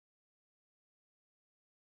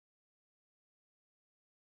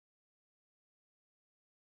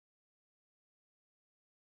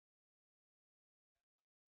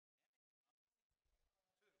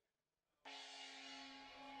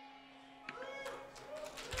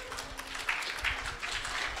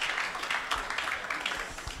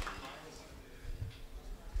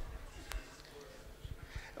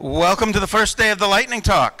Welcome to the first day of the Lightning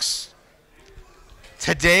Talks.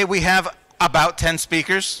 Today we have about 10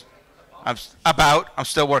 speakers. I'm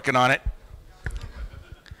still working on it.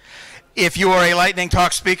 If you are a Lightning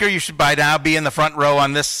Talk speaker, you should by now be in the front row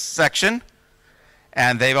on this section.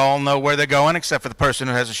 And they all know where they're going, except for the person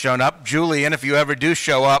who hasn't shown up. Julian, if you ever do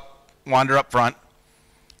show up, wander up front.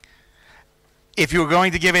 If you're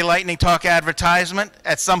going to give a Lightning Talk advertisement,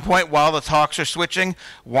 at some point while the talks are switching,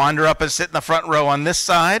 wander up and sit in the front row on this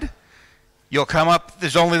side. You'll come up,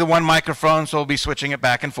 there's only the one microphone, so we'll be switching it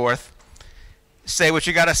back and forth. Say what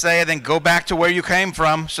you got to say, and then go back to where you came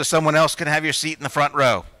from so someone else can have your seat in the front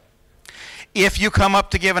row. If you come up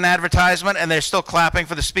to give an advertisement and they're still clapping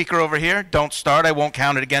for the speaker over here, don't start. I won't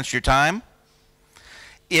count it against your time.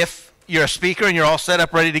 If you're a speaker and you're all set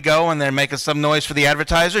up ready to go and they're making some noise for the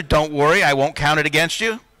advertiser, don't worry, I won't count it against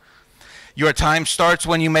you. Your time starts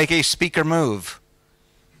when you make a speaker move.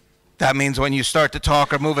 That means when you start to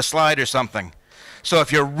talk or move a slide or something. So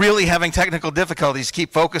if you're really having technical difficulties,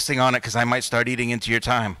 keep focusing on it because I might start eating into your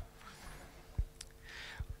time.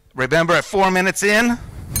 Remember, at 4 minutes in,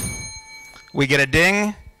 we get a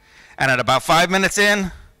ding, and at about 5 minutes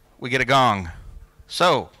in, we get a gong.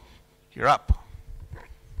 So, you're up.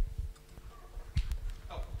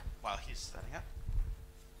 Oh, while he's setting up.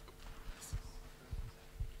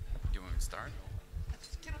 You want me to start?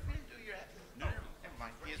 Get up here and do your ad. No, never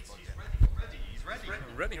mind. He is plugged in. He's ready.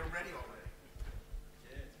 You're ready already.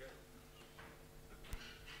 Yeah, it's good.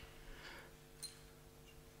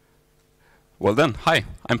 Well then, hi,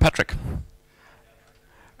 I'm Patrick.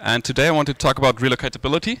 And today I want to talk about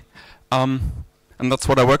relocatability. And that's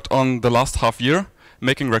what I worked on the last half year,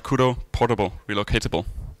 making Rakudo portable, relocatable.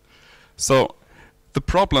 So the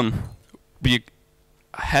problem we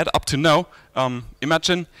had up to now,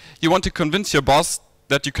 imagine you want to convince your boss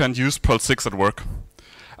that you can use Perl 6 at work.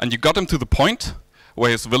 And you got him to the point where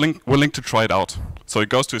he's willing to try it out. So he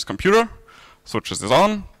goes to his computer, switches it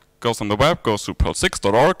on, goes on the web, goes to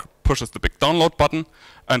perl6.org, pushes the big download button,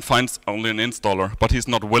 and finds only an installer. But he's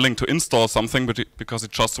not willing to install something because he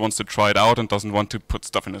just wants to try it out and doesn't want to put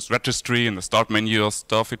stuff in his registry, in the start menu or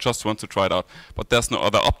stuff. He just wants to try it out. But there's no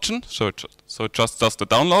other option, so it just does the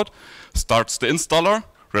download, starts the installer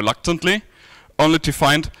reluctantly, only to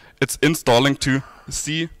find it's installing to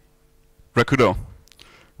C Rakudo.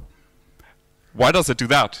 Why does it do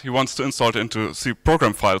that? He wants to install it into C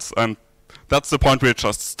program files, and that's the point where it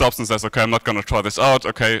just stops and says, okay, I'm not going to try this out.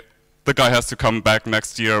 Okay, the guy has to come back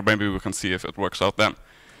next year. Maybe we can see if it works out then.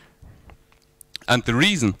 And the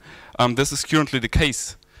reason this is currently the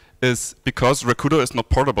case is because Rakudo is not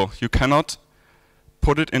portable. You cannot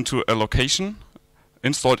put it into a location,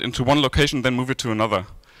 install it into one location, then move it to another.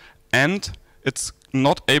 And it's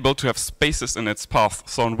not able to have spaces in its path.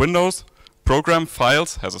 So in Windows, program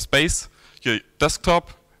files has a space. Your desktop,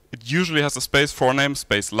 it usually has a space, forename,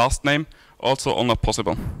 space, last name. Also all not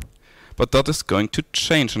possible. But that is going to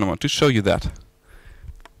change, and I want to show you that.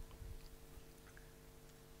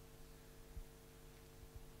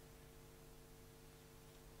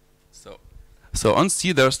 So on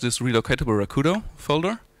C there's this relocatable Rakudo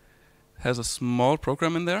folder. Has a small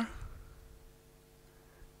program in there.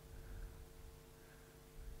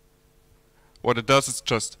 What it does is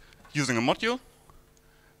just using a module,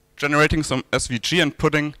 generating some SVG and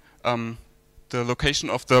putting the location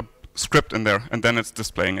of the script in there, and then it's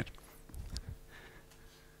displaying it.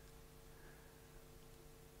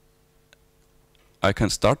 I can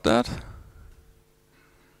start that,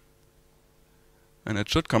 and it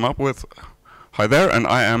should come up with, hi there, and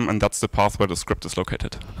I am, and that's the path where the script is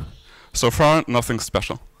located. So far, nothing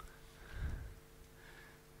special.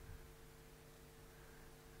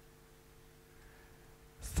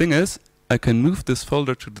 Thing is, I can move this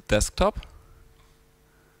folder to the desktop,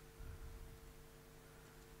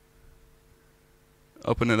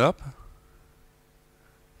 open it up,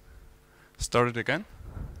 start it again,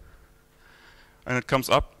 and it comes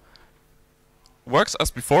up, works as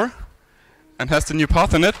before, and has the new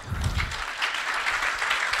path in it.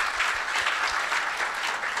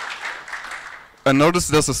 And notice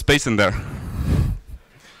there's a space in there.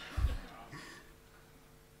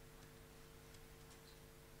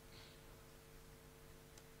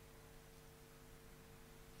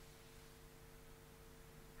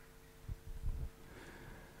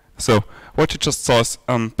 So what you just saw is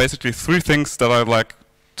basically three things that I'd like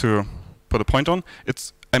to put a point on.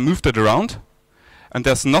 I moved it around, and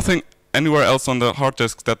there's nothing anywhere else on the hard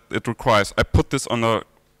disk that it requires. I put this on a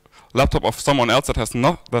laptop of someone else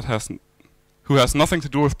who has nothing to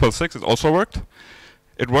do with Perl 6. It also worked.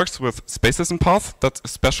 It works with spaces and paths. That's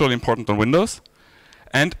especially important on Windows.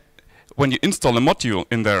 And when you install a module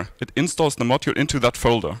in there, it installs the module into that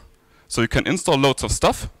folder. So you can install loads of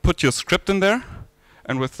stuff, put your script in there,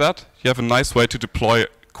 and with that, you have a nice way to deploy,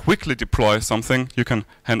 quickly deploy something you can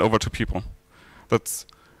hand over to people. That's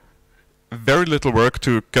very little work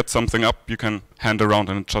to get something up you can hand around,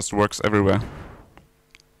 and it just works everywhere.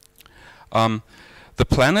 The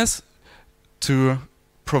plan is to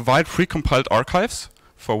provide pre-compiled archives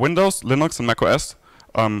for Windows, Linux, and macOS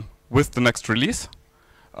with the next release.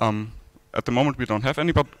 At the moment we don't have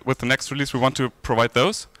any, but with the next release we want to provide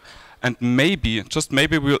those. And maybe, just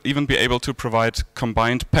maybe, we'll even be able to provide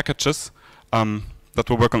combined packages that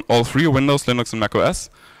will work on all three, Windows, Linux, and macOS,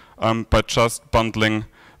 by just bundling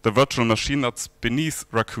the virtual machine that's beneath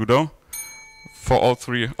Rakudo for all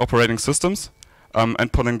three operating systems,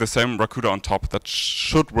 and putting the same Rakudo on top. That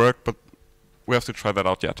should work, but we have to try that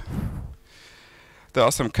out yet. There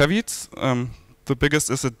are some caveats. The biggest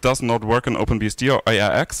is it does not work on OpenBSD or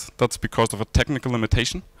AIX. That's because of a technical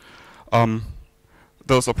limitation.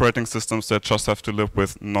 Those operating systems, they just have to live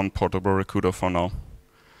with non-portable Rakudo for now.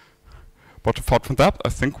 But apart from that, I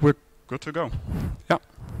think we're good to go. Yeah.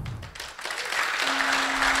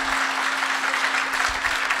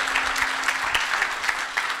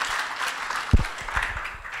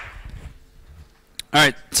 All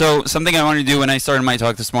right, so something I wanted to do when I started my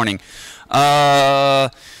talk this morning. How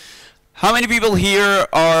many people here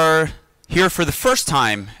are here for the first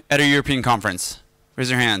time at a European conference? Raise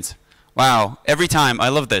your hands. Wow, every time. I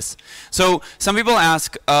love this. So some people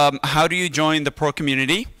ask, how do you join the Perl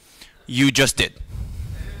community? You just did.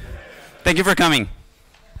 Thank you for coming.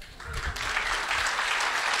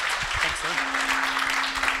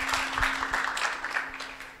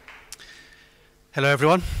 Hello,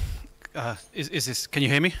 everyone. Is this, can you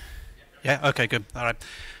hear me? Yeah, okay, good. All right.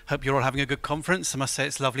 Hope you're all having a good conference. I must say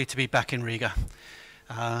it's lovely to be back in Riga.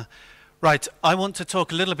 Right, I want to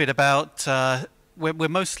talk a little bit about, we're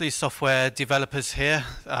mostly software developers here,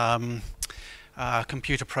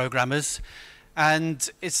 computer programmers, and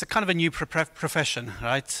it's a kind of a new profession,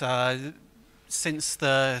 right? Since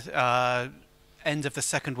the end of the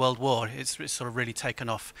Second World War, it's sort of really taken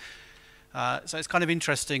off. So it's kind of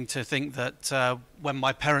interesting to think that when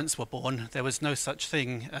my parents were born, there was no such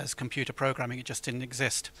thing as computer programming. It just didn't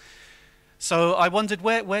exist. So I wondered,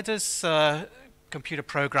 where does computer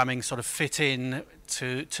programming sort of fit in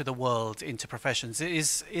to the world, into professions?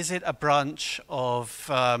 Is it a branch of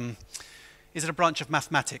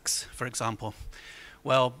mathematics, for example?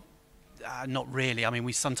 Well, not really. I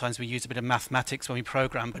mean, sometimes we use a bit of mathematics when we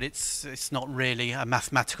program, but it's not really a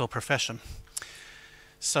mathematical profession.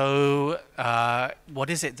 So what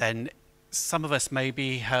is it then? Some of us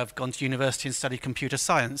maybe have gone to university and studied computer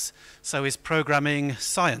science. So is programming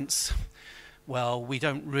science? Well, we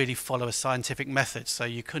don't really follow a scientific method, so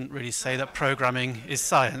you couldn't really say that programming is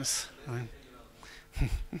science.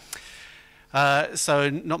 So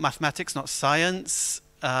not mathematics, not science,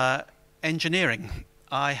 engineering.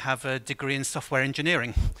 I have a degree in software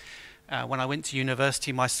engineering. When I went to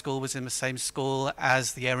university, my school was in the same school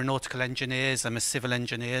as the aeronautical engineers and the civil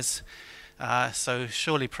engineers. So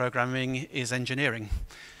surely programming is engineering.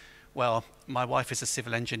 Well, my wife is a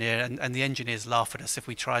civil engineer, and the engineers laugh at us if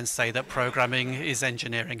we try and say that programming is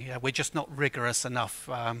engineering. Yeah, we're just not rigorous enough,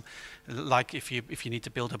 like if you need to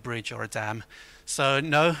build a bridge or a dam. So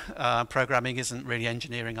no, programming isn't really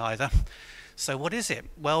engineering either. So what is it?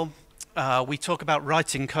 Well, we talk about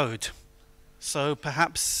writing code. So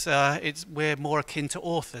perhaps we're more akin to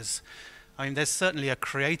authors. I mean, there's certainly a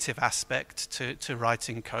creative aspect to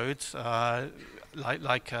writing code,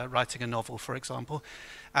 like writing a novel, for example.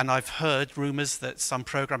 And I've heard rumors that some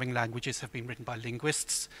programming languages have been written by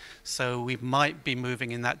linguists, so we might be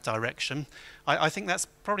moving in that direction. I think that's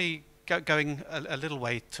probably going a little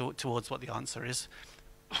way towards what the answer is.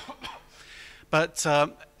 But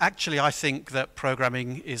actually, I think that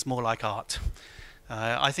programming is more like art.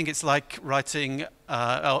 I think it's like writing,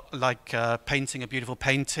 painting a beautiful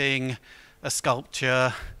painting, a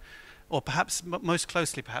sculpture, or perhaps most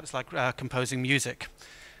closely, perhaps like composing music.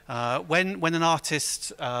 When an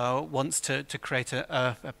artist wants to create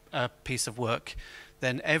a piece of work,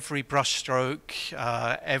 then every brushstroke,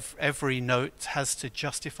 every note has to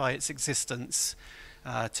justify its existence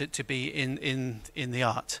to be in the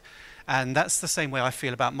art. And that's the same way I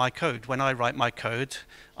feel about my code. When I write my code,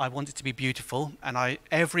 I want it to be beautiful, and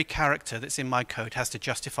every character that's in my code has to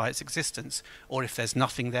justify its existence. Or if there's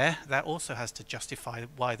nothing there, that also has to justify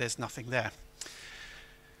why there's nothing there.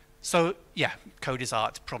 So yeah, code is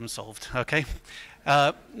art, problem solved, okay?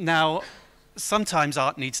 Now, sometimes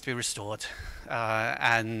art needs to be restored,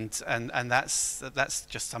 and that's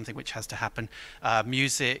just something which has to happen.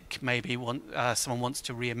 Music, maybe someone wants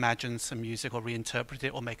to reimagine some music or reinterpret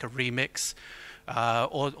it or make a remix,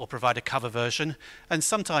 or provide a cover version. And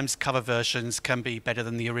sometimes cover versions can be better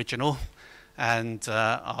than the original, and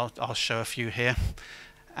I'll show a few here.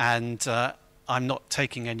 And I'm not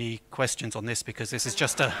taking any questions on this because this is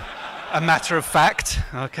just a matter of fact,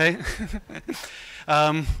 okay?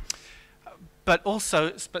 But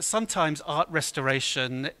sometimes art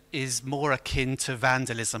restoration is more akin to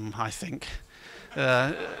vandalism, I think.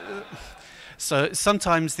 So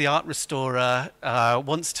sometimes the art restorer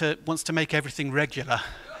wants to make everything regular,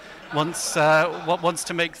 wants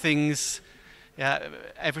to make things.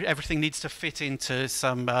 Everything needs to fit into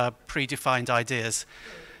some predefined ideas,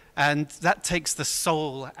 and that takes the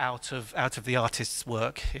soul out of the artist's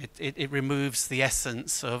work. It removes the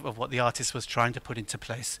essence of what the artist was trying to put into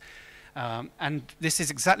place. And this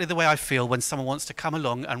is exactly the way I feel when someone wants to come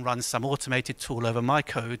along and run some automated tool over my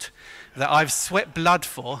code that I've sweat blood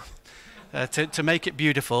for to make it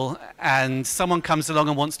beautiful, and someone comes along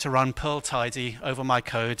and wants to run perltidy over my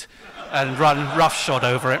code and run roughshod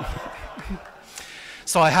over it.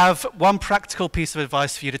 So I have one practical piece of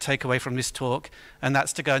advice for you to take away from this talk, and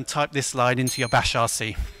that's to go and type this line into your bash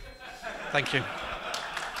RC. Thank you.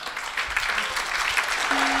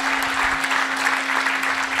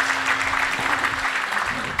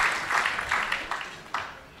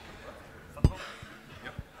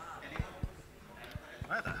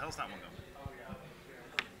 Where the hell's that one going?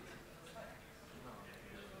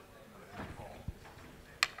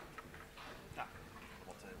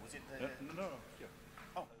 Was it there? No. Here.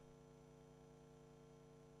 Oh.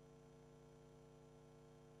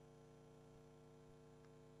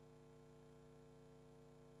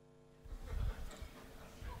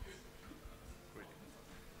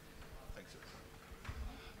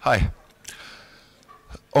 Hi.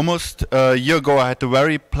 Almost a year ago I had a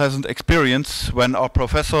very pleasant experience when our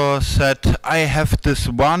professor said, I have this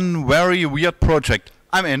one very weird project.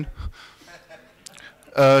 I'm in.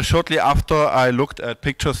 Shortly after I looked at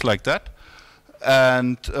pictures like that,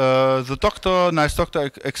 and the nice doctor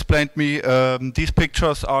explained me these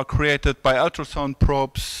pictures are created by ultrasound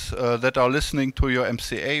probes that are listening to your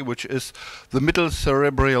MCA, which is the middle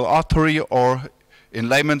cerebral artery, or in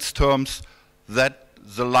layman's terms, that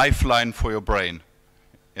the lifeline for your brain.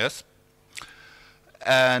 Yes?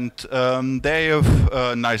 And there you have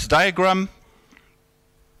a nice diagram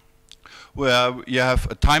where you have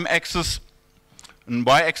a time axis and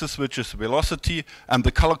y-axis, which is velocity, and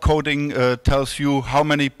the color coding tells you how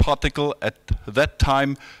many particles at that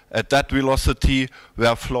time, at that velocity,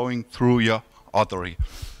 were flowing through your artery.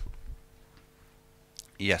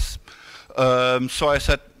 Yes. So I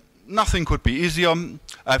said, nothing could be easier.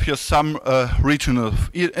 I have here some region of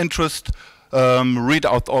interest. Read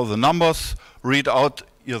out all the numbers, read out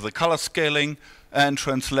the color scaling, and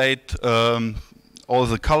translate all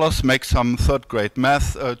the colors, make some third grade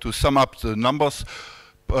math to sum up the numbers,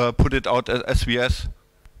 put it out as SVS.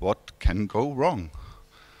 What can go wrong?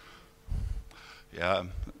 Yeah,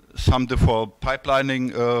 some default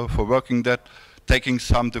pipelining for working that, taking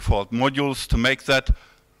some default modules to make that.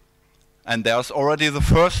 And there's already the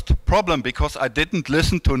first problem, because I didn't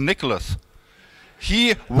listen to Nicholas.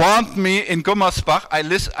 He warned me in Gummersbach.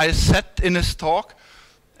 I sat in his talk,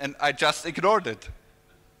 and I just ignored it.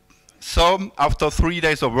 So after 3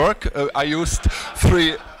 days of work, I used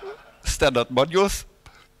 3 standard modules.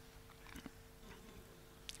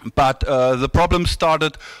 But the problem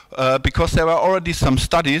started because there were already some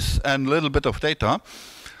studies and a little bit of data.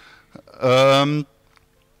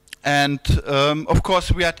 Of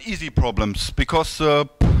course, we had easy problems, because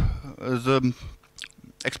the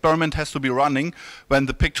experiment has to be running when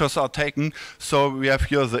the pictures are taken. So we have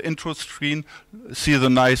here the intro screen. See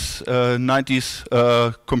the nice 90s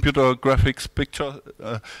computer graphics picture.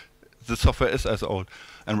 The software is as old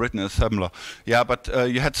and written in assembler. Yeah, but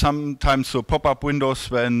you had sometimes pop-up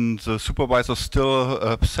windows when the supervisor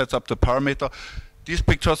still sets up the parameter. These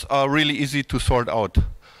pictures are really easy to sort out.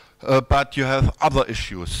 But you have other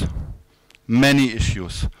issues, many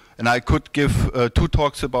issues. And I could give 2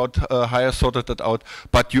 talks about how I sorted that out,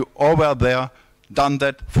 but you all were there, done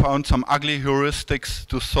that, found some ugly heuristics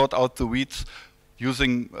to sort out the weeds.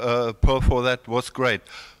 Using Perl for that was great.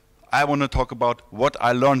 I want to talk about what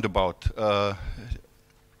I learned about.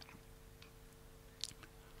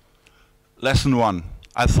 Lesson 1.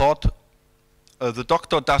 I thought the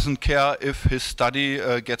doctor doesn't care if his study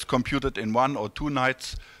gets computed in 1 or 2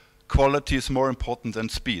 nights. Quality is more important than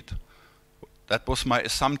speed. That was my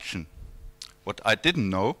assumption. What I didn't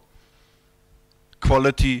know,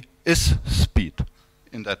 quality is speed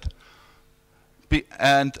in that.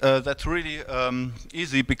 And that's really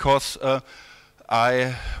easy because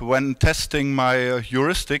when testing my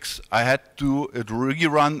heuristics, I had to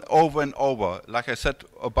rerun over and over. Like I said,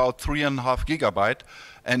 about 3.5 gigabyte.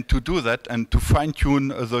 And to do that and to fine-tune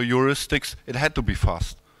the heuristics, it had to be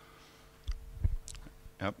fast.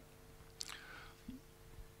 Yep.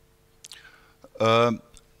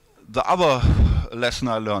 The other lesson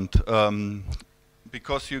I learned,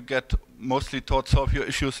 because you get mostly taught solve your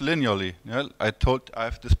issues linearly. Yeah? I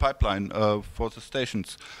have this pipeline for the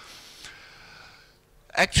stations.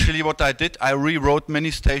 Actually, what I did, I rewrote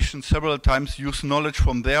many stations several times, use knowledge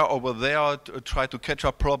from there over there, to try to catch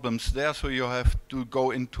up problems there, so you have to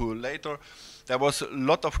go into later. There was a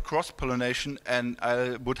lot of cross-pollination, and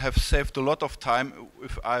I would have saved a lot of time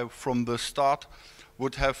if I, from the start,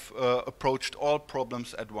 would have approached all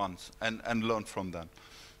problems at once and learned from them.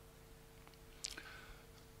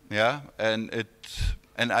 Yeah, and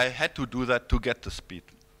I had to do that to get the speed.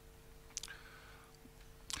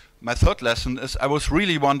 My third lesson is I was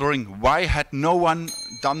really wondering why had no one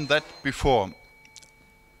done that before?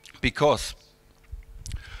 Because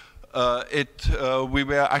we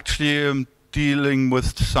were actually dealing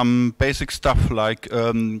with some basic stuff like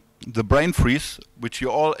the brain freeze, which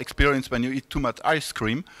you all experience when you eat too much ice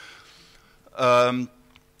cream.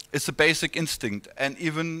 It's a basic instinct, and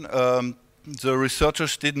even the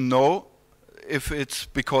researchers didn't know if it's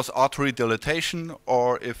because artery dilatation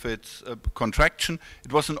or if it's a contraction.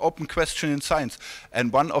 It was an open question in science.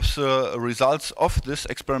 And one of the results of this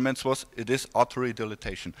experiment was it is artery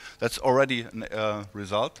dilatation. That's already a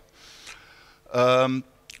result.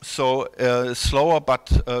 So slower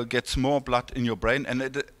but gets more blood in your brain, and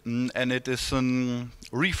it is a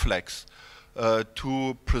reflex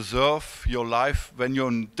to preserve your life when you're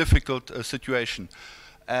in a difficult situation.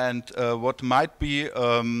 And what might be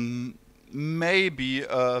maybe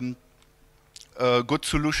a good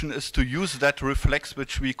solution is to use that reflex,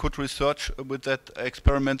 which we could research with that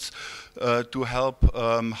experiments to help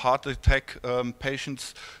heart attack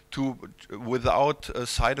patients without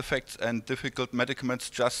side effects and difficult medicaments,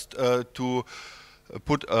 just to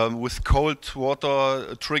put with cold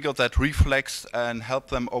water, trigger that reflex and help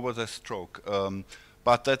them over their stroke.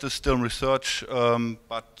 But that is still research,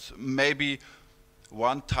 but maybe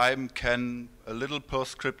one time a little Perl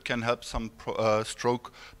script can help some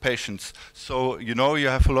stroke patients. So, you know, you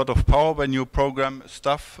have a lot of power when you program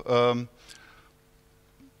stuff.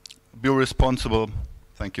 Be responsible.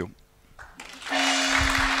 Thank you.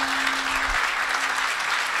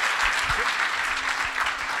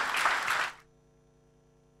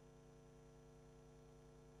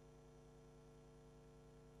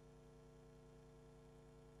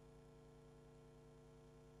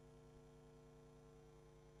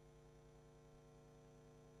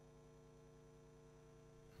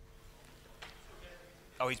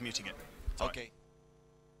 Oh, he's muting it. Sorry. Okay.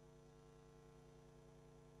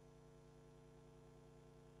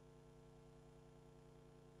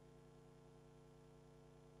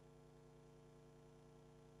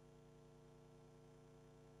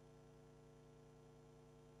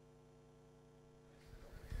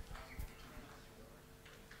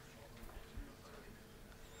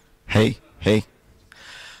 Hey.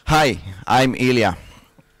 Hi, I'm Ilya.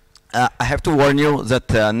 I have to warn you that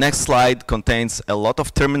the next slide contains a lot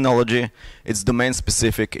of terminology. It's domain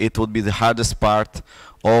specific. It would be the hardest part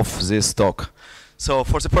of this talk. So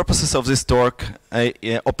for the purposes of this talk,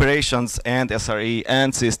 operations and SRE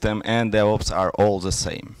and system and DevOps are all the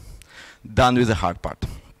same. Done with the hard part.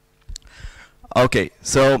 Okay,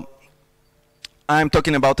 so I'm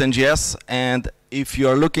talking about NGS, and if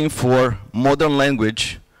you're looking for modern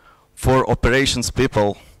language for operations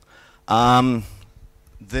people,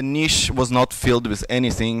 the niche was not filled with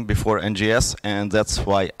anything before NGS, and that's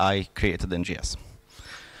why I created NGS.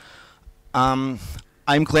 I'm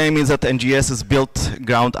claiming that NGS is built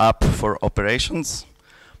ground up for operations,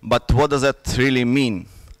 but what does that really mean?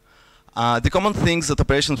 The common things that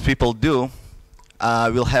operations people do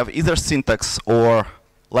will have either syntax or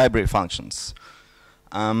library functions.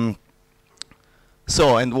 And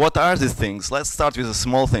what are these things? Let's start with the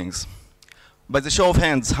small things. By the show of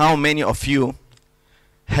hands, how many of you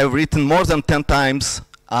have written more than 10 times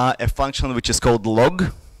a function which is called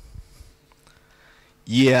log?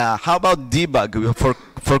 Yeah, how about debug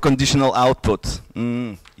for conditional output?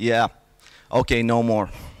 Yeah, okay, no more.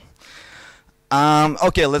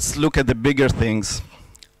 Okay, let's look at the bigger things.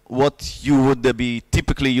 What you would be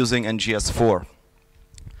typically using NGS for.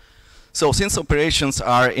 So since operations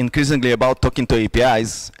are increasingly about talking to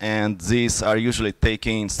APIs, and these are usually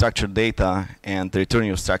taking structured data and returning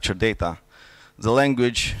your structured data, the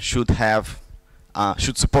language should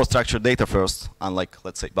support structured data first, unlike,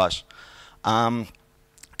 let's say, Bash. And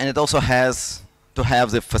it also has to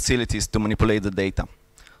have the facilities to manipulate the data.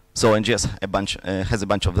 So NGS has a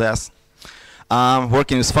bunch of this.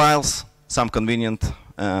 Working with files, some convenient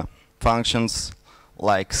functions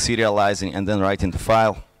like serializing and then writing the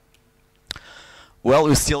file. Well,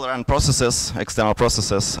 we still run processes, external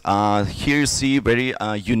processes. Here you see a very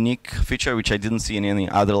unique feature which I didn't see in any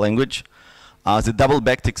other language. The double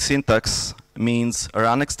backtick syntax means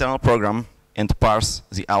run external program and parse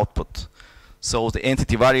the output. So the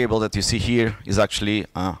entity variable that you see here is actually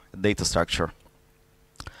a data structure.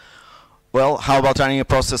 Well, how about running a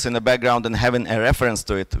process in the background and having a reference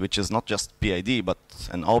to it, which is not just PID, but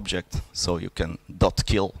an object, so you can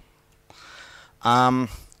 .kill.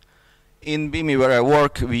 In BIMI, where I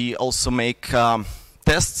work, we also make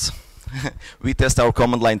tests. We test our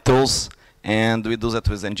command line tools, and we do that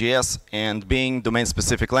with NGS. And being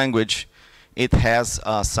domain-specific language, it has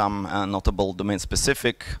some notable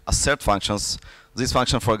domain-specific assert functions. This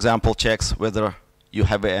function, for example, checks whether you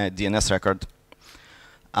have a DNS record.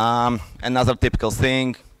 Another typical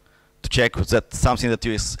thing to check that something that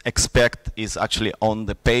you expect is actually on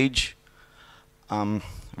the page.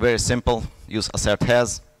 Very simple, use assert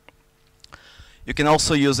has. You can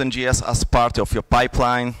also use NGS as part of your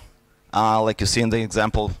pipeline, like you see in the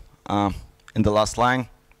example in the last line.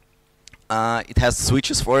 It has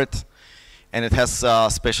switches for it, and it has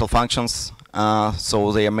special functions,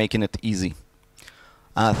 so they are making it easy.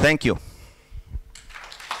 Thank you.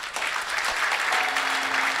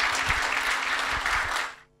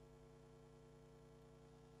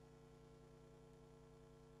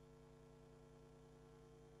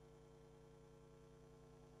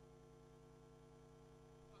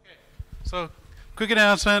 So, quick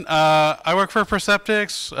announcement. I work for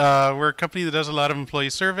Perceptics. We're a company that does a lot of employee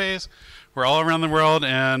surveys. We're all around the world,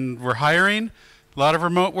 and we're hiring. A lot of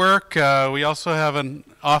remote work. We also have an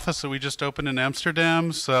office that we just opened in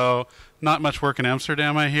Amsterdam, so not much work in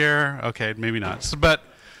Amsterdam, I hear. Okay, maybe not. So, but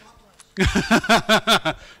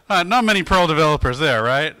not many Perl developers there,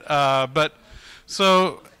 right?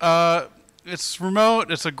 It's remote.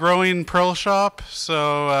 It's a growing Perl shop.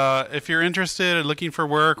 So if you're interested in looking for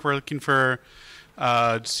work, we're looking for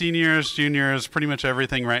seniors, juniors, pretty much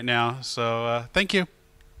everything right now. So thank you.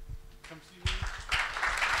 Come see me.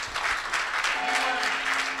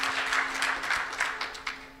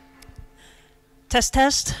 Test,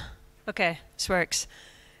 test. Okay, this works.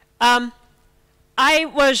 I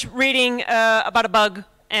was reading about a bug,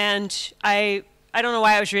 and I don't know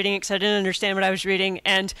why I was reading it because I didn't understand what I was reading,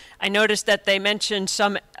 and I noticed that they mentioned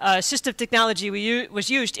some assistive technology was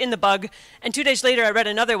used in the bug, and 2 days later I read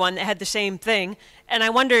another one that had the same thing, and I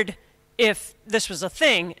wondered if this was a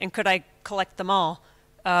thing, and could I collect them all.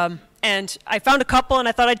 And I found a couple, and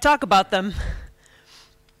I thought I'd talk about them.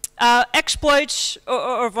 Exploits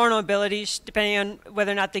or vulnerabilities, depending on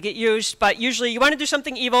whether or not they get used, but usually you want to do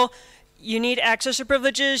something evil, you need access or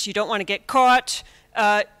privileges, you don't want to get caught.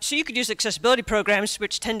 So you could use accessibility programs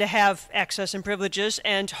which tend to have access and privileges,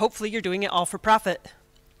 and hopefully you're doing it all for profit.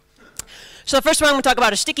 So the first one I'm going to talk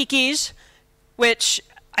about is sticky keys, which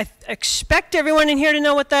I expect everyone in here to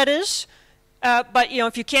know what that is. But you know,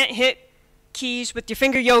 if you can't hit keys with your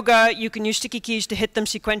finger yoga, you can use sticky keys to hit them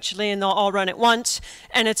sequentially and they'll all run at once.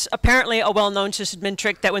 And it's apparently a well-known sysadmin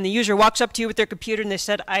trick that when the user walks up to you with their computer and they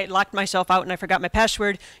said, I locked myself out and I forgot my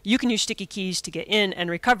password, you can use sticky keys to get in and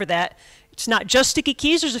recover that. It's not just sticky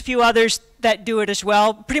keys, there's a few others that do it as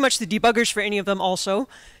well. Pretty much the debuggers for any of them also.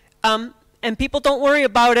 And people don't worry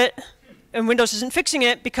about it, and Windows isn't fixing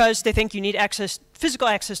it because they think you need access, physical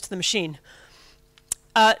access to the machine.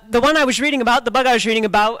 The one I was reading about, the bug I was reading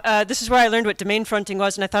about, this is where I learned what domain fronting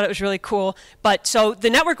was, and I thought it was really cool. But so the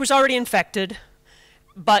network was already infected,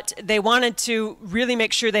 but they wanted to really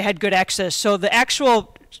make sure they had good access. So the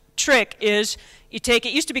actual trick is you take,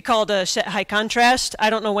 it used to be called a set high contrast. I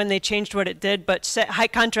don't know when they changed what it did, but set high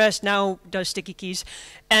contrast now does sticky keys.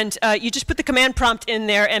 And you just put the command prompt in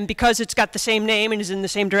there, and because it's got the same name and is in the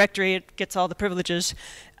same directory, it gets all the privileges.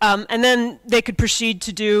 And then they could proceed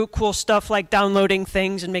to do cool stuff like downloading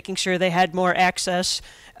things and making sure they had more access.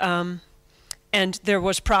 And there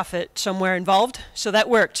was profit somewhere involved, so that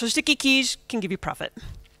worked. So sticky keys can give you profit.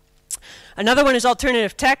 Another one is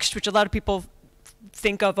alternative text, which a lot of people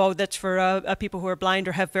think of, oh, that's for people who are blind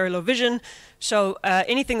or have very low vision. So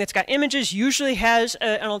anything that's got images usually has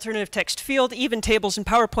an alternative text field, even tables in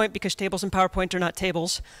PowerPoint, because tables in PowerPoint are not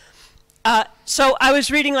tables. So I was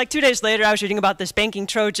reading, like 2 days later, I was reading about this banking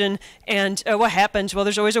Trojan, and what happens? Well,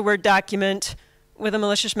 there's always a Word document with a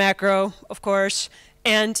malicious macro, of course,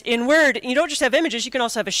 And in Word, you don't just have images, you can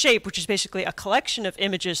also have a shape, which is basically a collection of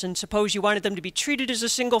images. And suppose you wanted them to be treated as a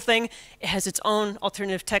single thing, it has its own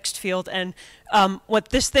alternative text field. And what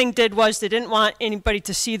this thing did was they didn't want anybody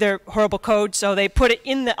to see their horrible code, so they put it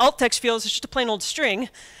in the alt text field as just a plain old string,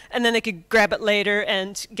 and then they could grab it later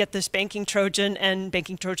and get this banking Trojan, and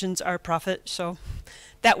banking Trojans are profit, so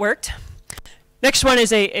that worked. Next one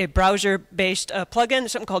is a browser-based plugin,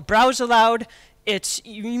 something called Browse Aloud. It's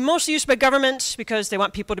mostly used by governments because they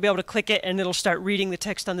want people to be able to click it and it'll start reading the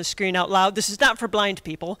text on the screen out loud. This is not for blind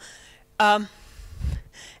people. And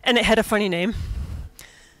it had a funny name.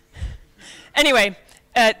 Anyway,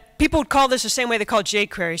 people would call this the same way they call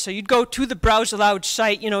jQuery. So you'd go to the Browse Aloud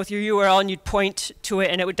site, with your URL, and you'd point to it,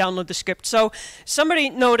 and it would download the script. So somebody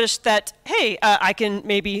noticed that, hey, I can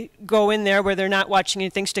maybe go in there where they're not watching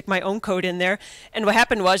anything, stick my own code in there. And what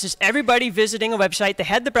happened was everybody visiting a website that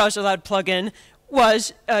had the Browse Aloud plugin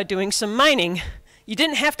was doing some mining. You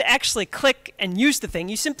didn't have to actually click and use the thing.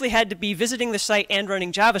 You simply had to be visiting the site and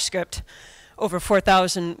running JavaScript. Over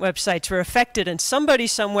 4,000 websites were affected, and somebody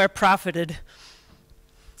somewhere profited.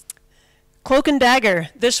 Cloak and Dagger.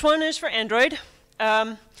 This one is for Android.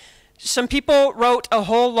 Some people wrote a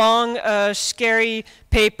whole long, scary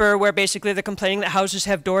paper where basically they're complaining that houses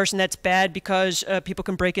have doors, and that's bad because people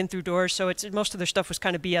can break in through doors. So most of their stuff was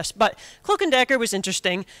kind of BS. But Cloak and Dagger was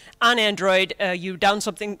interesting. On Android, you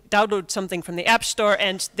download something from the App Store,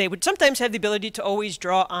 and they would sometimes have the ability to always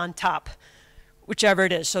draw on top, whichever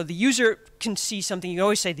it is. So the user can see something. You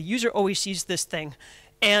always say the user always sees this thing.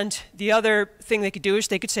 And the other thing they could do is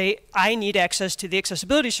they could say, I need access to the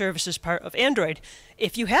accessibility services part of Android.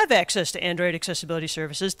 If you have access to Android accessibility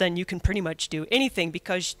services, then you can pretty much do anything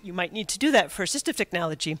because you might need to do that for assistive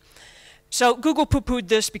technology. So Google poo-pooed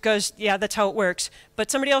this because, yeah, that's how it works. But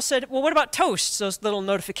somebody else said, well, what about toasts? Those little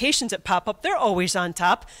notifications that pop up, they're always on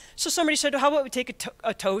top. So somebody said, well, how about we take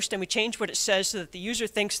a toast and we change what it says so that the user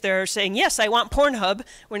thinks they're saying, yes, I want Pornhub,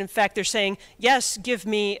 when in fact they're saying, yes, give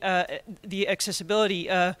me the accessibility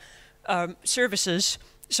services.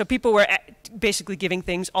 So people were basically giving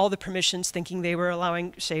things all the permissions, thinking they were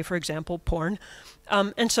allowing, say, for example, porn.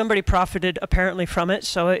 And somebody profited apparently from it,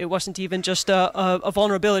 so it wasn't even just a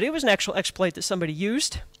vulnerability, it was an actual exploit that somebody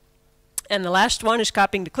used. And the last one is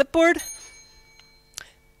copying to clipboard.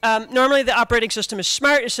 Normally the operating system is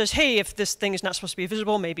smart. It says, hey, if this thing is not supposed to be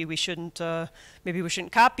visible, maybe we shouldn't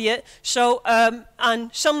copy it. So on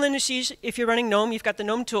some Linuxes, if you're running GNOME, you've got the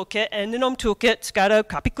GNOME toolkit, and the GNOME toolkit's got a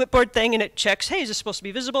copy clipboard thing, and it checks, hey, is this supposed to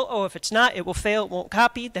be visible? Oh, if it's not, it will fail, it won't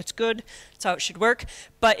copy. That's good. That's how it should work.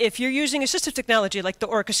 But if you're using assistive technology like the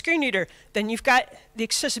Orca screen reader, then you've got the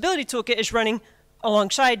accessibility toolkit is running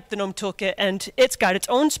alongside the GNOME toolkit, and it's got its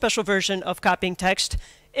own special version of copying text.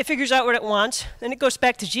 It figures out what it wants, then it goes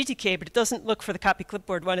back to GTK, but it doesn't look for the copy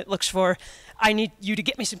clipboard one. It looks for, I need you to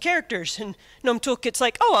get me some characters. And GNOME Toolkit's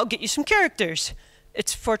like, oh, I'll get you some characters.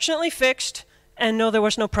 It's fortunately fixed, and no, there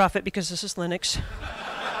was no profit because this is Linux.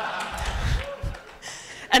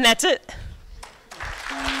 And that's it.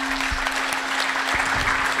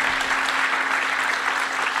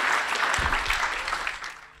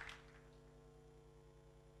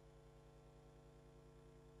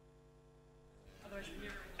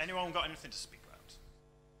 Anyone got anything to speak about?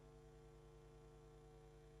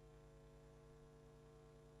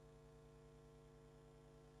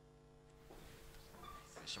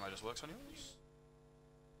 HDMI just works on yours?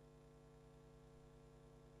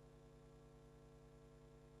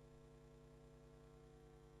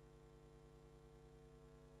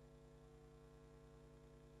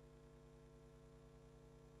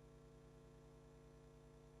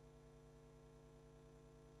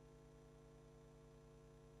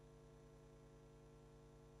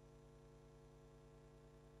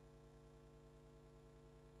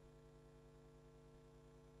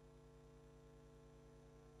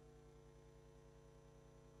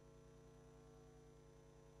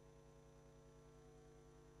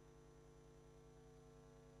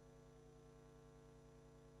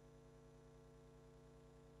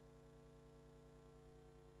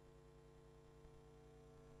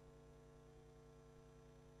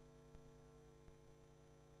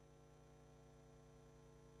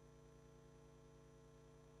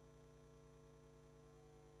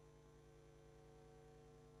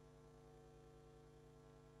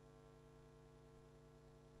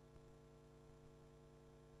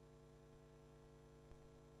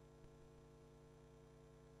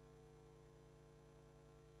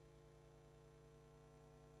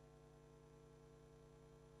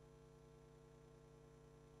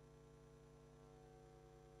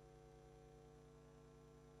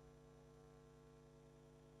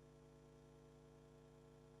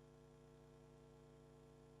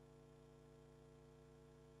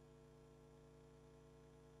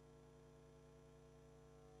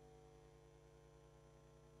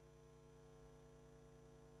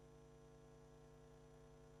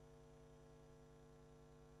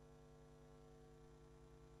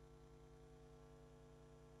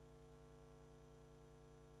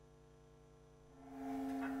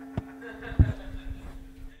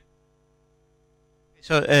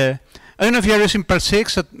 So I don't know if you are using Perl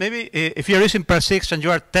 6. So maybe if you are using Perl 6 and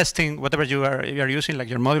you are testing whatever you are using, like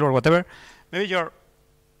your module or whatever, maybe your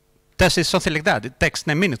test is something like that. It takes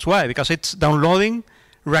 9 minutes. Why? Because it's downloading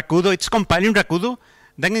Rakudo, it's compiling Rakudo,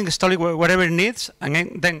 then installing whatever it needs, and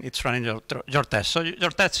then it's running your test. So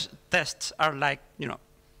your tests are like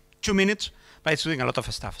 2 minutes, but it's doing a lot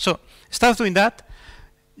of stuff. So start doing that.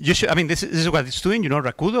 You should. I mean, this is what it's doing.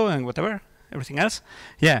 Rakudo and whatever, everything else.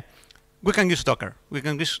 Yeah, we can use Docker. We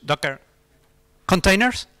can use Docker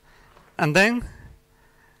containers, and then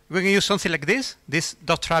we can use something like this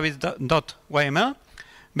 .travis.yml.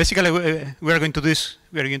 Basically, we are going to do this.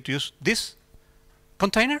 We are going to use this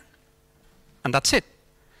container, and that's it.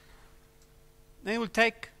 Then it will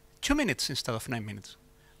take 2 minutes instead of 9 minutes.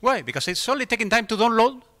 Why? Because it's only taking time to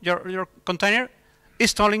download your container,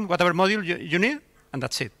 installing whatever module you need, and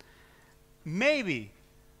that's it. Maybe,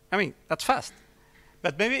 I mean, that's fast,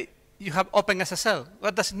 but maybe you have OpenSSL.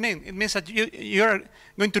 What does it mean? It means that you are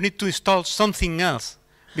going to need to install something else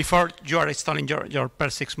before you are installing your Perl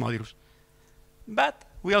 6 modules. But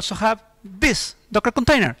we also have this Docker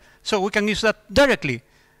container, so we can use that directly,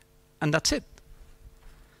 and that's it.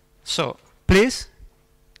 So please,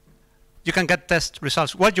 you can get test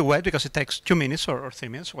results while you wait, because it takes 2 minutes or 3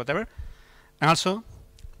 minutes, or whatever. And also,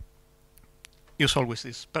 use always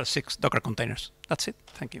these Perl 6 Docker containers. That's it.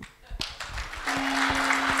 Thank you.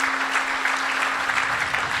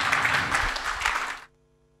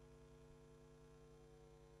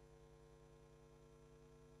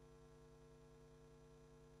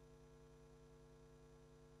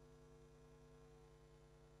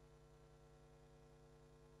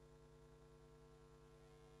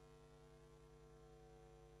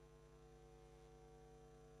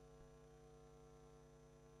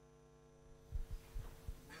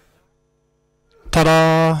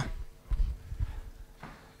 Ta-da!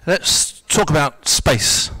 Let's talk about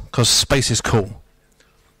space, because space is cool.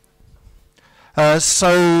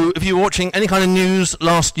 So if you were watching any kind of news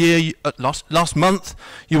last year, last month,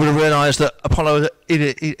 you would have realised that Apollo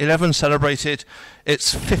 11 celebrated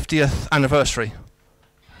its 50th anniversary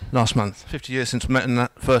last month. 50 years since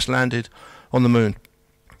that first landed on the moon.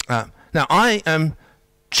 Now, I am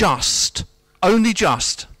only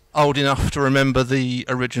just old enough to remember the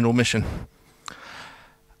original mission.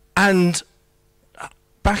 And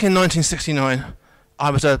back in 1969, I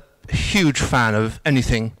was a huge fan of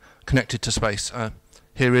anything connected to space.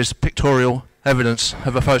 Here is pictorial evidence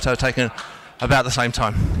of a photo taken about the same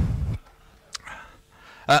time.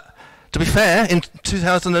 To be fair, in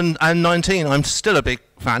 2019, I'm still a big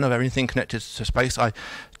fan of everything connected to space. I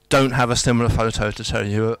don't have a similar photo to tell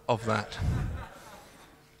you of that.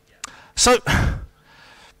 So,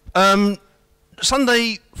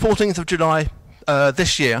 Sunday, 14th of July,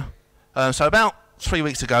 this year, so about 3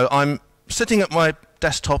 weeks ago, I'm sitting at my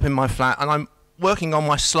desktop in my flat and I'm working on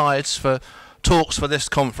my slides for talks for this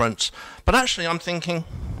conference. But actually I'm thinking,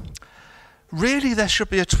 really there should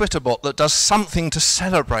be a Twitter bot that does something to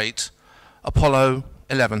celebrate Apollo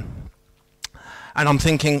 11. And I'm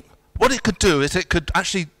thinking, what it could do is it could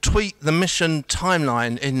actually tweet the mission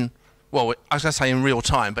timeline in, well, I was going to say in real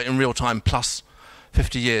time, but in real time plus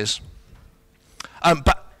 50 years.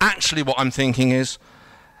 But actually what I'm thinking is,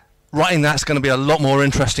 writing that's going to be a lot more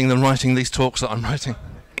interesting than writing these talks that I'm writing.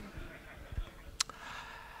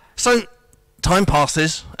 So time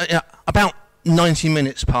passes, about 90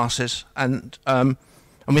 minutes passes, and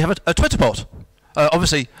we have a Twitter bot.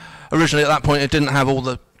 Obviously, originally at that point it didn't have all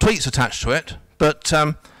the tweets attached to it, but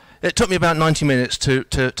it took me about 90 minutes to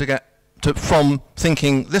get from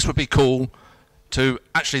thinking this would be cool to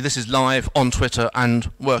actually this is live on Twitter and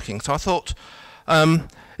working. So I thought,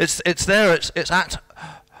 it's there. It's at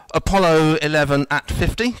Apollo 11 at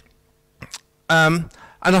 50, and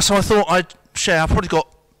so I thought I'd share. I've probably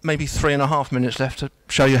got maybe 3.5 minutes left to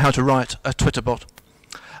show you how to write a Twitter bot.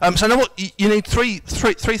 So now what you need three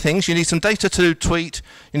things. You need some data to tweet.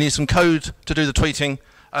 You need some code to do the tweeting,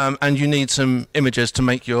 and you need some images to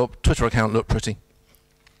make your Twitter account look pretty.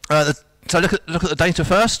 So look at the data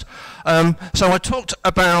first. So I talked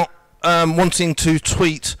about wanting to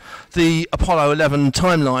tweet the Apollo 11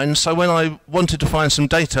 timeline. So when I wanted to find some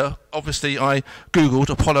data, obviously I Googled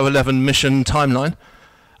Apollo 11 mission timeline,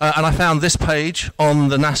 and I found this page on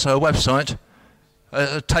the NASA website,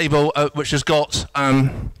 a table which has got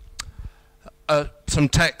some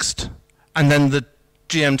text and then the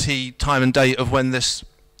GMT time and date of when this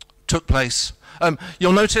took place.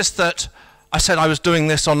 You'll notice that I said I was doing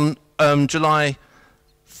this on July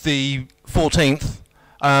the 14th,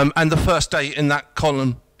 and the first date in that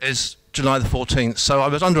column is July the 14th, so I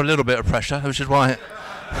was under a little bit of pressure, which is why.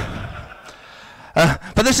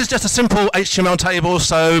 But But this is just a simple HTML table,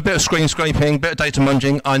 so a bit of screen scraping, a bit of data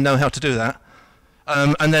munging. I know how to do that.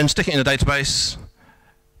 And then stick it in a database.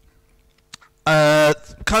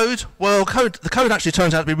 Code? Well, the code actually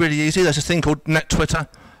turns out to be really easy. There's this thing called NetTwitter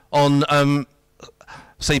on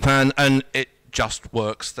CPAN, and it just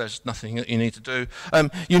works. There's nothing that you need to do.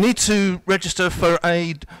 You need to register for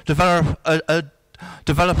a developer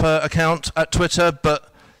account at Twitter, but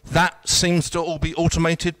that seems to all be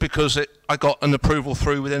automated because I got an approval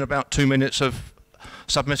through within about 2 minutes of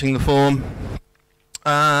submitting the form.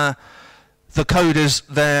 The code is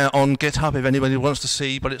there on GitHub if anybody wants to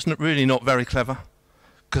see, but it's really not very clever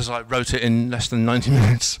because I wrote it in less than 90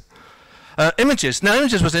 minutes. Images. Now,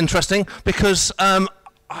 images was interesting because I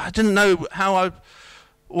didn't know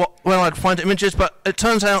where I'd find images, but it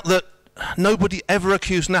turns out that nobody ever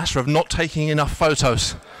accused NASA of not taking enough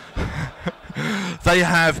photos. They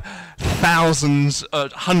have thousands,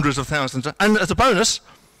 hundreds of thousands, and as a bonus,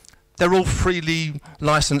 they're all freely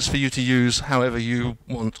licensed for you to use however you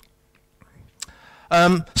want.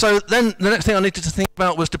 So then the next thing I needed to think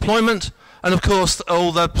about was deployment, and of course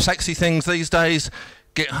all the sexy things these days,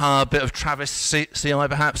 GitHub, bit of Travis CI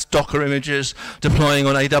perhaps, Docker images, deploying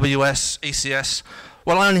on AWS, ECS.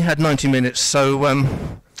 Well, I only had 90 minutes, so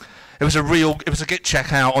it was a Git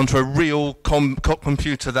checkout onto a real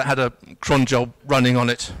computer that had a cron job running on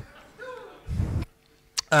it.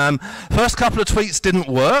 First couple of tweets didn't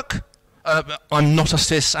work. I'm not a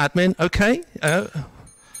sysadmin, okay?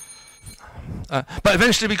 But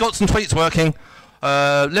eventually we got some tweets working,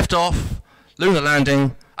 lift off, lunar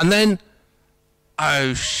landing, and then,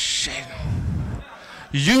 oh shit,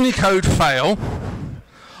 Unicode fail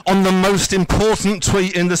on the most important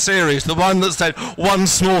tweet in the series, the one that said, "One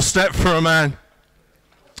small step for a man."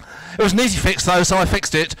 It was an easy fix though, so I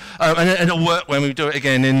fixed it, and it'll work when we do it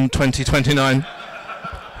again in 2029.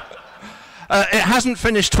 It hasn't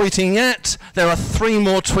finished tweeting yet. There are 3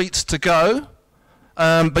 more tweets to go.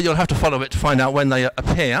 But you'll have to follow it to find out when they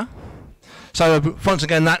appear. So once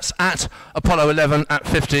again, that's at Apollo 11 at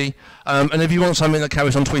 50. And if you want something that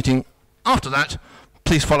carries on tweeting after that,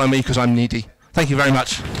 please follow me because I'm needy. Thank you very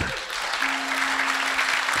much.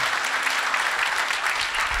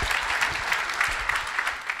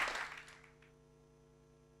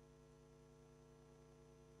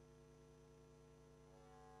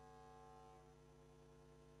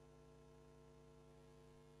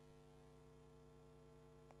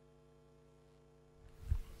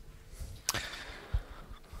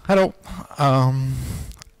 Hello.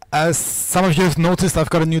 As some of you have noticed, I've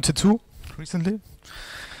got a new tattoo recently.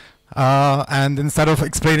 And instead of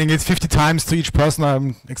explaining it 50 times to each person,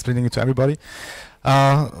 I'm explaining it to everybody.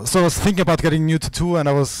 So I was thinking about getting a new tattoo, and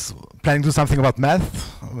I was planning to do something about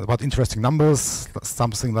math, about interesting numbers,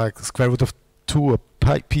 something like square root of 2, or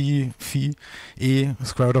pi, phi, e,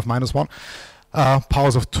 square root of -1,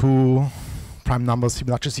 powers of 2, prime numbers,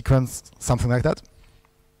 Fibonacci sequence, something like that.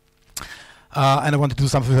 And I wanted to do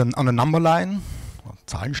something on a number line, or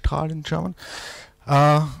Zahlenstrahl in German.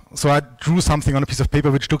 So I drew something on a piece of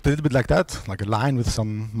paper which looked a little bit like that, like a line with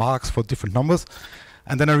some marks for different numbers.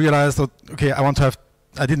 And then I realized that, okay,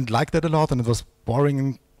 I didn't like that a lot, and it was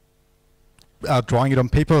boring drawing it on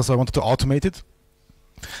paper, so I wanted to automate it.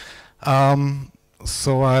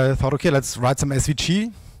 So I thought, okay, let's write some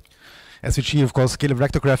SVG. SVG, of course, scalar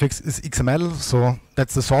vector graphics is XML, so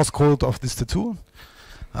that's the source code of this tattoo.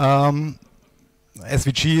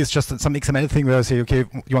 SVG is just some XML thing where I say, okay,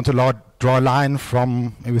 you want to draw a line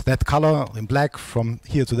from with that color in black from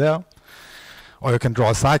here to there, or you can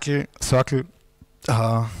draw a circle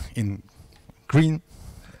in green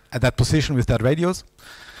at that position with that radius.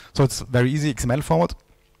 So it's very easy XML format.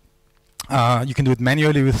 You can do it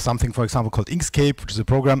manually with something, for example, called Inkscape, which is a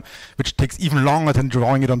program which takes even longer than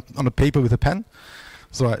drawing it on a paper with a pen.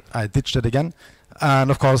 So I ditched it again.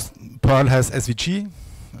 And of course, Perl has SVG.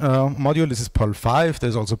 Module. This is Perl 5.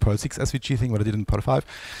 There's also Perl 6 SVG thing, what I did in Perl 5.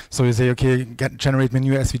 So you say, okay, generate me a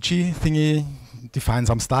new SVG thingy, define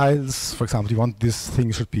some styles. For example, you want this thing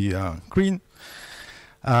should be green.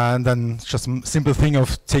 And then just a simple thing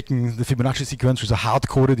of taking the Fibonacci sequence, which is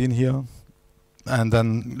hard-coded in here, and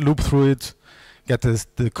then loop through it, get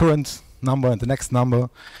the current number and the next number,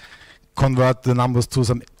 convert the numbers to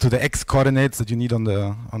the x coordinates that you need in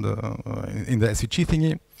the SVG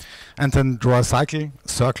thingy, and then draw a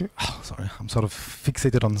circle. Oh, sorry, I'm sort of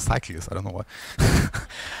fixated on cycles. I don't know why.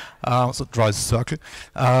 So draw a circle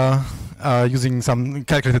using some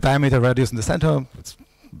calculated diameter, radius in the center,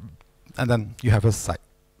 and then you have a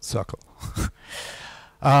circle.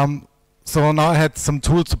 So now I had some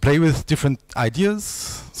tools to play with different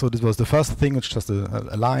ideas. So this was the first thing, which is just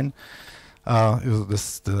a line.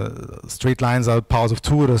 The straight lines are powers of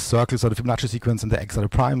 2, the circles are the Fibonacci sequence, and the x are the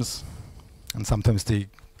primes. And sometimes they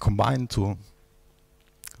combine to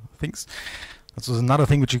things. This is another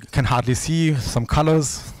thing which you can hardly see, some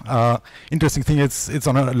colors. Interesting thing, it's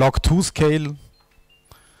on a log 2 scale.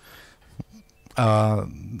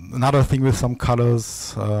 Another thing with some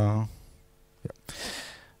colors. Yeah.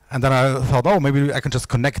 And then I thought, oh, maybe I can just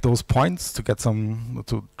connect those points to get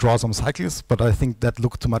to draw some cycles. But I think that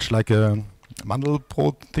looked too much like a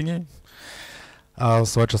Mandelbrot thingy.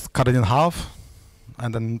 So I just cut it in half,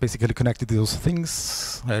 and then basically connected those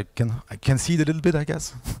things. I can see it a little bit, I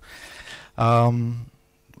guess.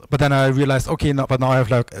 But then I realized, okay, but now I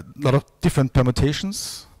have like a lot of different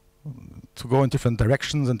permutations to go in different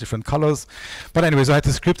directions and different colors. But anyways, I had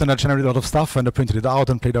the script and I generated a lot of stuff and I printed it out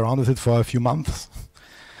and played around with it for a few months.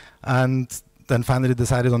 And then finally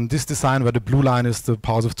decided on this design where the blue line is the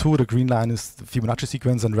powers of 2, the green line is the Fibonacci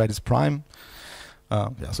sequence, and red is prime.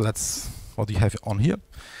 Yeah, so that's what you have on here.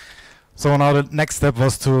 So now the next step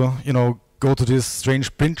was to, go to this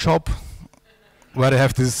strange print shop where they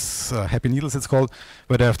have this Happy Needles, it's called,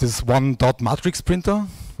 where they have this 1-dot matrix printer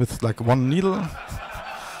with like one needle.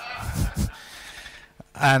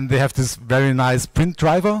 And they have this very nice print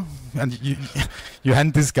driver, and you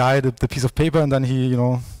hand this guy the piece of paper, and then he,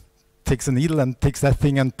 takes a needle and takes that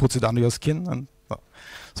thing and puts it under your skin. And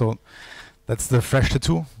so that's the fresh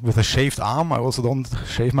tattoo with a shaved arm. I also don't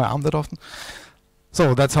shave my arm that often.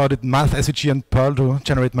 So that's how I did math, SVG, and Perl to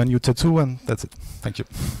generate my new tattoo, and that's it. Thank you.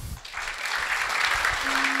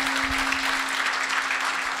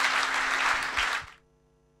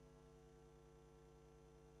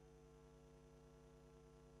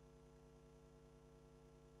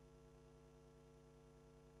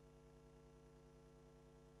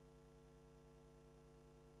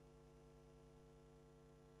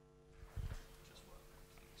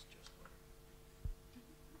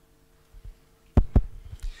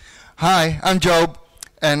 Hi, I'm Job,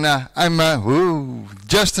 and I'm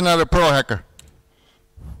just another Perl hacker.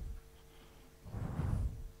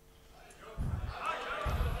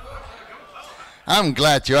 I'm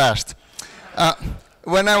glad you asked.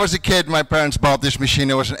 When I was a kid, my parents bought this machine.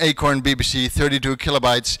 It was an Acorn BBC, 32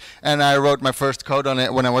 kilobytes, and I wrote my first code on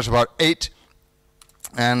it when I was about 8.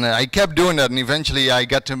 And I kept doing that, and eventually I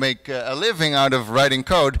got to make a living out of writing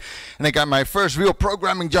code. And I got my first real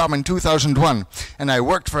programming job in 2001. And I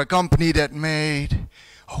worked for a company that made,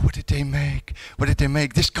 what did they make? What did they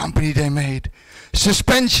make? This company they made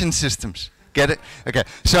suspension systems. Get it? Okay.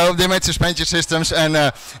 So they made suspension systems, and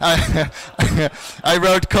I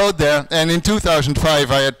wrote code there. And in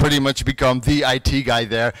 2005, I had pretty much become the IT guy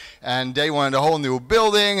there. And they wanted a whole new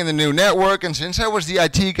building and a new network. And since I was the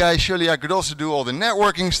IT guy, surely I could also do all the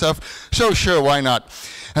networking stuff. So sure, why not?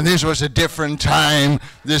 And this was a different time.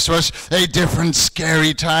 This was a different,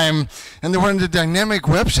 scary time. And they wanted a dynamic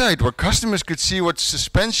website where customers could see what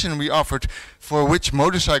suspension we offered for which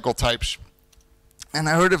motorcycle types. And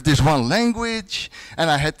I heard of this one language, and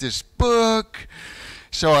I had this book.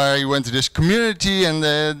 So I went to this community, and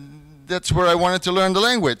that's where I wanted to learn the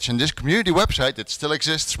language. And this community website that still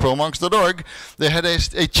exists, perlmonks.org, they had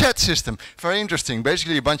a chat system. Very interesting.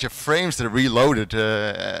 Basically a bunch of frames that reloaded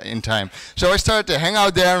in time. So I started to hang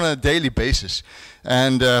out there on a daily basis.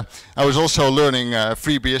 And I was also learning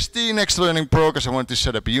FreeBSD next to learning Perl, because I wanted to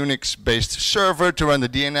set up a Unix-based server to run the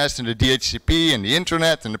DNS and the DHCP and the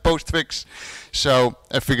internet and the postfix. So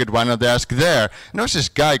I figured, why not ask there? And there was this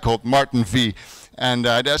guy called Martin V. And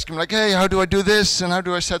I'd ask him like, hey, how do I do this? And how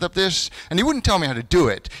do I set up this? And he wouldn't tell me how to do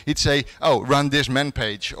it. He'd say, oh, run this man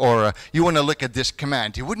page, or you want to look at this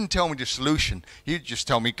command. He wouldn't tell me the solution. He'd just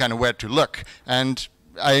tell me kind of where to look. And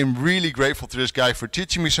I am really grateful to this guy for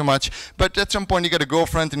teaching me so much. But at some point he got a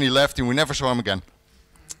girlfriend and he left and we never saw him again.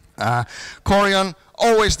 Corian,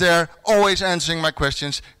 always there, always answering my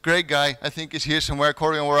questions. Great guy. I think he's here somewhere.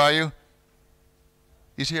 Corian, where are you?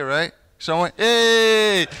 He's here, right? Somewhere?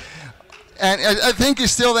 Hey! And I think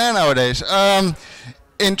he's still there nowadays.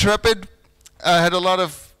 Intrepid. I had a lot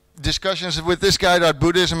of discussions with this guy about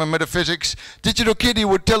Buddhism and metaphysics. Digital Kitty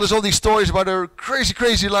would tell us all these stories about her crazy,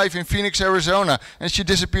 crazy life in Phoenix, Arizona. And she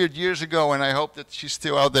disappeared years ago, and I hope that she's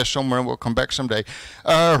still out there somewhere and will come back someday.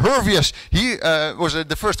 Hervius, he was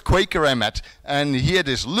the first Quaker I met. And he had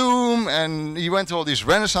this loom, and he went to all these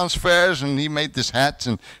Renaissance fairs, and he made this hat,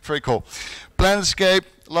 and very cool. Planetscape,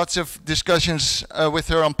 lots of discussions with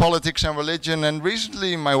her on politics and religion, and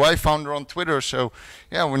recently my wife found her on Twitter, so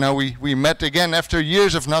yeah, we met again after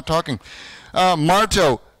years of not talking.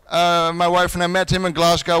 Marto, my wife and I met him in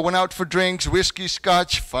Glasgow, went out for drinks, whiskey,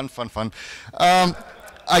 scotch, fun.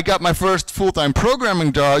 I got my first full-time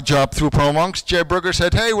programming job through PerlMonks. Jay Böker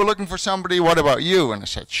said, hey, we're looking for somebody, what about you? And I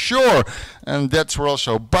said, sure. And that's where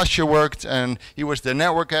also Basje worked, and he was the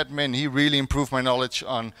network admin. He really improved my knowledge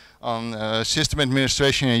on system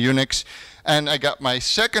administration and Unix. And I got my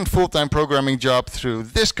second full-time programming job through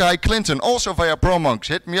this guy, Clinton, also via PerlMonks.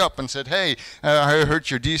 Hit me up and said, hey, I heard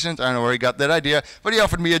you're decent. I don't know where he got that idea, but he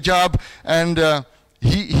offered me a job. And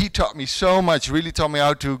he taught me so much, really taught me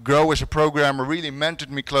how to grow as a programmer, really mentored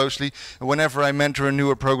me closely. And whenever I mentor a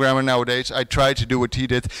newer programmer nowadays, I try to do what he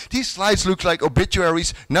did. These slides look like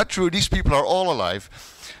obituaries. Not true, these people are all alive.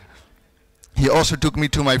 He also took me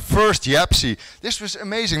to my first YAPC. This was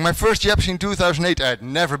amazing. My first YAPC in 2008. I had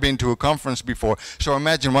never been to a conference before. So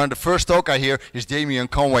imagine one of the first talk I hear is Damian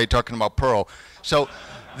Conway talking about Perl. So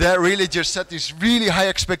that really just set these really high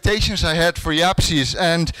expectations I had for YAPCs.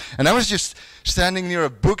 And I was just standing near a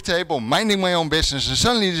book table, minding my own business, and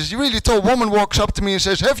suddenly this really tall woman walks up to me and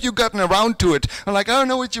says, have you gotten around to it? I'm like, I don't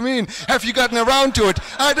know what you mean. Have you gotten around to it?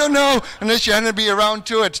 I don't know. And then she handed me around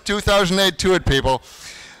to it. 2008 to it, people.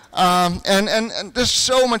 And there's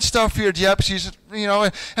so much stuff here at YAPCs, you know,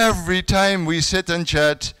 every time we sit and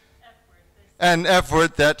chat. And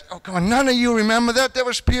F-word that, oh come on, none of you remember that? That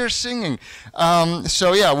was Pierce singing.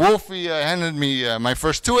 So yeah, Wolfie handed me my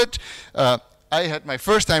first to it. I had my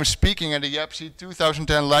first time speaking at the YAPC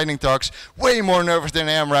 2010 Lightning Talks. Way more nervous than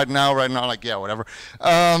I am right now. Like, yeah, whatever.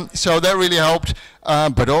 So that really helped.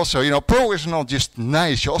 But also, you know, Perl is not just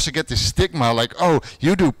nice. You also get this stigma like, oh,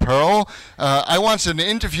 you do Perl? I once had an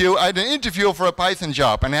interview. I had an interview for a Python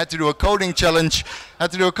job, and I had to do a coding challenge.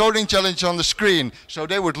 On the screen. So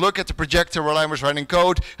they would look at the projector while I was writing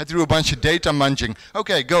code. I had to do a bunch of data munging.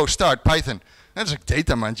 Okay, go, start, Python. That's like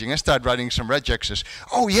data munging. I started writing some regexes.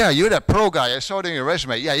 Oh yeah, you're that Perl guy. I saw it in your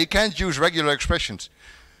resume. Yeah, you can't use regular expressions.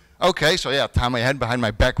 Okay, so yeah, tie my head behind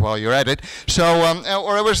my back while you're at it. So,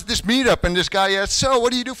 or I was at this meetup and this guy asked, so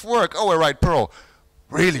what do you do for work? Oh, I write Perl.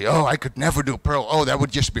 Really? Oh, I could never do Perl. Oh, that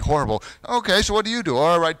would just be horrible. Okay, so what do you do? Oh,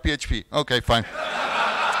 I write PHP. Okay, fine.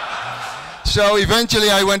 So eventually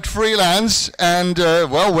I went freelance, and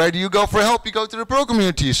well, where do you go for help? You go to the Perl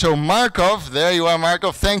community. So Markov, there you are,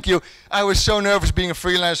 Markov, thank you. I was so nervous being a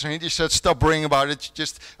freelancer, and he just said, stop worrying about it,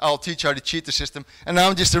 just I'll teach you how to cheat the system. And now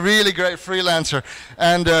I'm just a really great freelancer.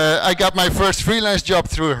 And I got my first freelance job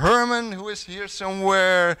through Herman, who is here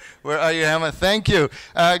somewhere. Where are you, Herman? Thank you.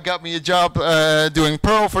 Got me a job doing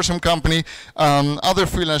Perl for some company. Other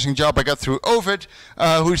freelancing job I got through Ovid,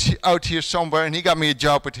 who's out here somewhere, and he got me a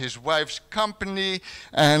job with his wife's company,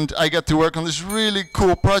 and I got to work on this really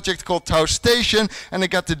cool project called Tau Station, and I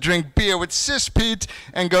got to drink beer with Sispete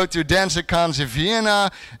and go to DanceCons in Vienna,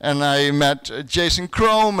 and I met Jason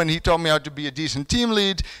Chrome, and he taught me how to be a decent team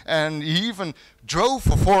lead, and he even drove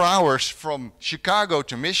for 4 hours from Chicago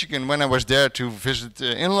to Michigan when I was there to visit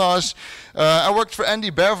in-laws. I worked for Andy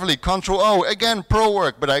Beverly, Control O, again Perl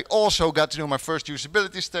work, but I also got to do my first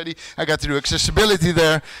usability study. I got to do accessibility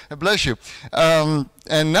there, bless you.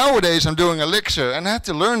 And nowadays I'm doing Elixir, and I had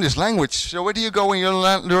to learn this language. So where do you go when you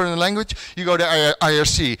learn a language? You go to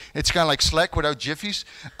IRC. It's kind of like Slack without jiffies.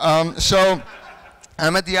 So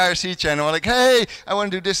I'm at the IRC channel, I'm like, hey, I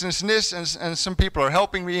want to do this and this, and some people are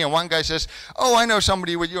helping me, and one guy says, oh, I know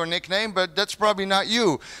somebody with your nickname, but that's probably not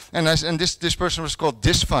you. And this person was called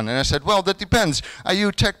Disfun, and I said, well, that depends. Are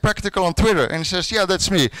you Tech Practical on Twitter? And he says, yeah, that's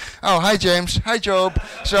me. Oh, hi, James. Hi, Job.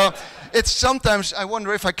 So it's sometimes I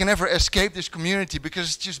wonder if I can ever escape this community, because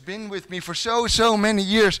it's just been with me for so many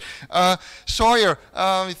years. Sawyer,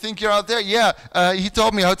 you think you're out there? Yeah, he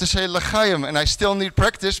taught me how to say l'chaim, and I still need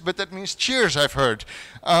practice, but that means cheers, I've heard.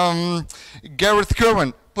 Gareth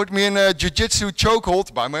Kerwin put me in a jiu-jitsu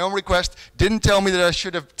chokehold by my own request, didn't tell me that I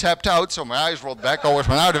should have tapped out, so my eyes rolled back, always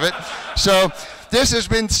went out of it. So this has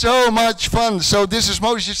been so much fun. So this is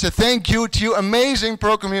mostly just a thank you to you, amazing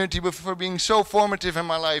Perl community, for being so formative in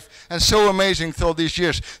my life and so amazing through all these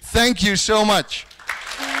years. Thank you so much.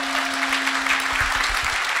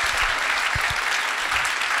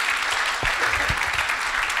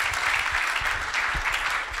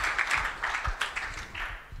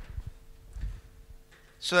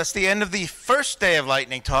 So that's the end of the first day of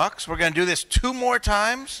Lightning Talks. We're going to do this 2 more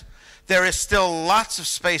times. There is still lots of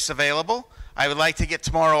space available. I would like to get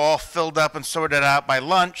tomorrow all filled up and sorted out by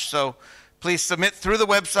lunch, so please submit through the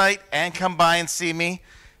website and come by and see me.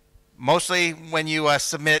 Mostly when you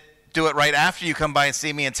submit, do it right after you come by and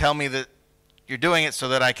see me and tell me that you're doing it so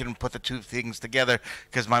that I can put the 2 things together,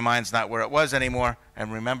 because my mind's not where it was anymore.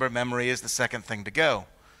 And remember, memory is the second thing to go.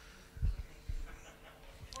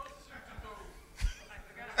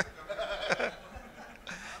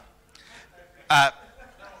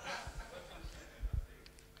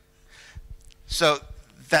 So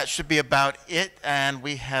that should be about it, and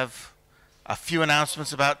we have a few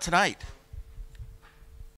announcements about tonight.